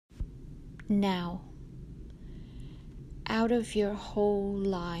Now, out of your whole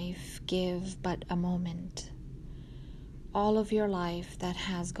life, give but a moment. All of your life that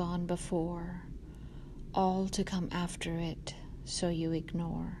has gone before, all to come after it, so you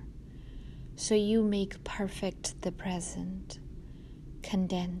ignore. So you make perfect the present.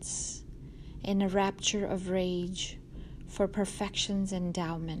 Condense in a rapture of rage for perfection's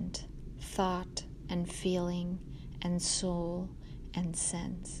endowment, thought and feeling and soul and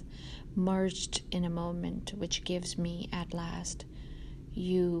sense, merged in a moment which gives me at last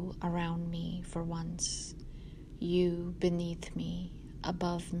you around me for once, you beneath me,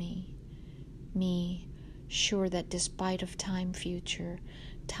 above me, me sure that despite of time future,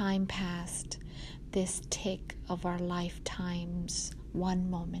 time past, this tick of our lifetimes, one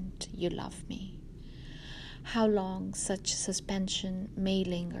moment you love me. How long such suspension may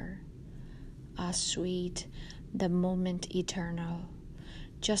linger? Ah, sweet, the moment eternal,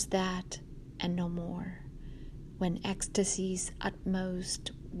 just that and no more. When ecstasy's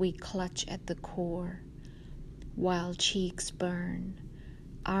utmost we clutch at the core, while cheeks burn,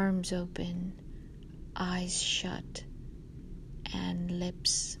 arms open, eyes shut, and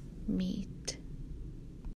lips meet.